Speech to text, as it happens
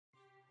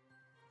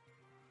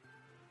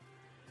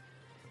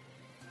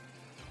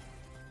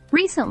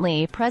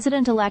Recently,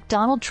 President-elect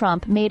Donald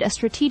Trump made a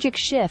strategic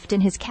shift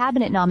in his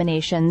cabinet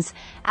nominations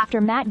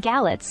after Matt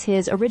Gaetz,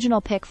 his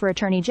original pick for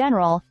Attorney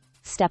General,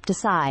 stepped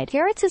aside.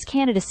 Gaetz's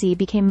candidacy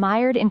became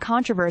mired in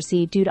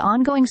controversy due to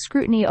ongoing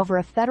scrutiny over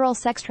a federal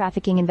sex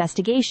trafficking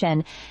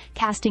investigation,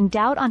 casting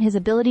doubt on his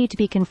ability to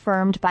be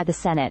confirmed by the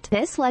Senate.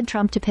 This led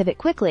Trump to pivot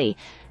quickly,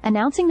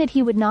 announcing that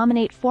he would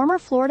nominate former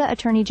Florida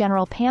Attorney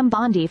General Pam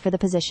Bondi for the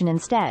position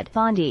instead.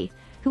 Bondi,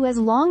 who has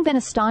long been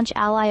a staunch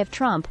ally of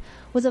Trump,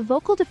 was a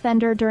vocal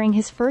defender during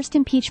his first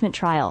impeachment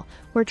trial,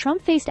 where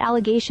Trump faced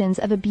allegations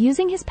of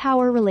abusing his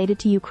power related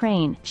to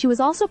Ukraine. She was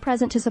also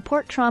present to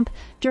support Trump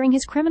during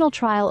his criminal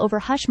trial over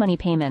hush money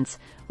payments,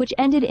 which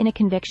ended in a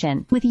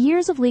conviction. With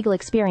years of legal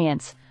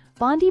experience,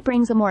 Bondi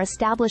brings a more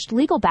established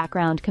legal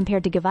background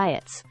compared to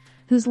Gaetz,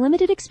 whose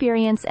limited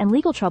experience and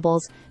legal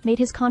troubles made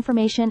his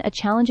confirmation a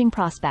challenging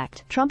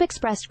prospect. Trump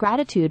expressed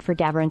gratitude for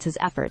Gaetz's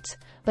efforts,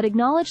 but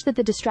acknowledged that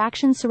the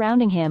distractions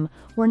surrounding him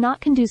were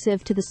not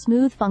conducive to the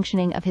smooth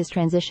functioning of his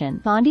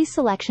transition. Bondi's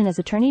selection as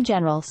Attorney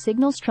General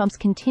signals Trump's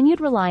continued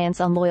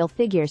reliance on loyal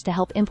figures to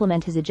help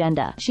implement his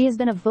agenda. She has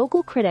been a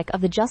vocal critic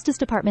of the Justice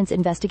Department's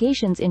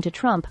investigations into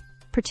Trump,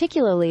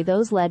 particularly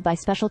those led by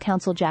Special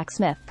Counsel Jack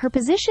Smith. Her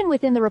position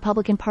within the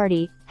Republican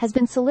Party has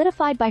been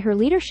solidified by her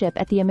leadership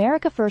at the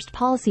America First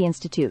Policy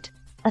Institute,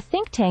 a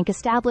think tank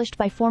established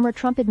by former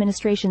Trump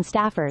administration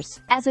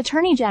staffers. As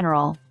Attorney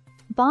General,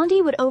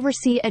 Bondi would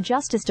oversee a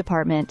Justice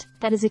Department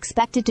that is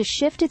expected to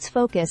shift its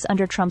focus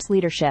under Trump's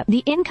leadership.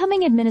 The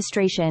incoming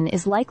administration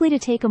is likely to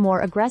take a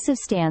more aggressive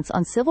stance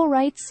on civil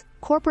rights,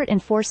 corporate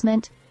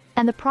enforcement,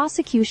 and the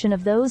prosecution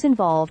of those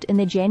involved in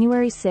the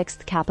January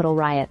 6th Capitol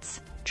riots.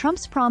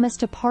 Trump's promise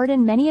to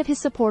pardon many of his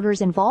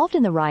supporters involved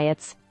in the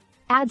riots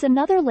adds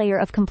another layer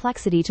of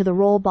complexity to the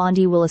role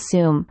Bondi will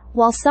assume.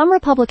 While some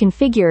Republican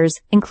figures,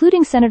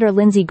 including Senator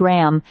Lindsey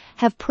Graham,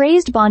 have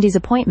praised Bondi's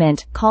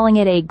appointment, calling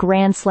it a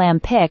grand slam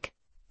pick,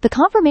 the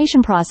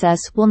confirmation process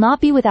will not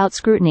be without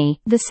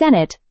scrutiny. The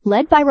Senate,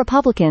 led by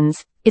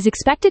Republicans, is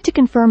expected to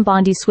confirm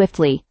Bondi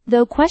swiftly,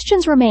 though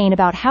questions remain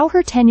about how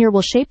her tenure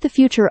will shape the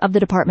future of the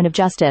Department of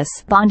Justice.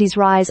 Bondi's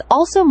rise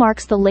also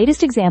marks the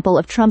latest example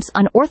of Trump's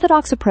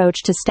unorthodox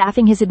approach to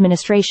staffing his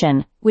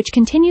administration, which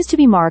continues to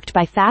be marked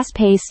by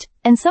fast-paced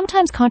and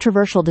sometimes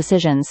controversial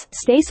decisions.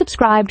 Stay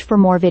subscribed for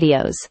more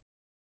videos.